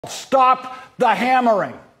Stop the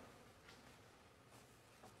hammering.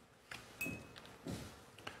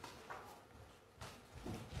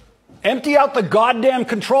 Empty out the goddamn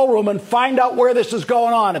control room and find out where this is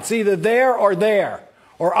going on. It's either there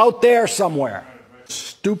or out there somewhere.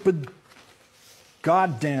 Stupid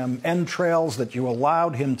goddamn entrails that you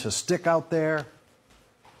allowed him to stick out there.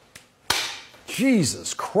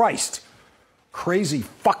 Jesus Christ. Crazy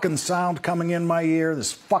fucking sound coming in my ear.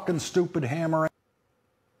 This fucking stupid hammering.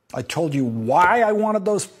 I told you why I wanted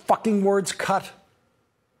those fucking words cut.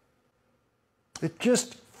 It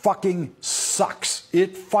just fucking sucks.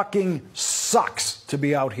 It fucking sucks to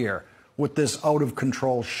be out here with this out of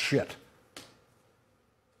control shit.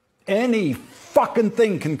 Any fucking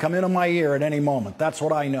thing can come into my ear at any moment. That's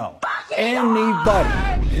what I know. Anybody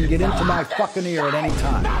can get into my fucking ear at any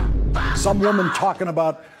time. Some woman talking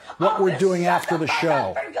about what we're doing after the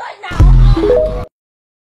show.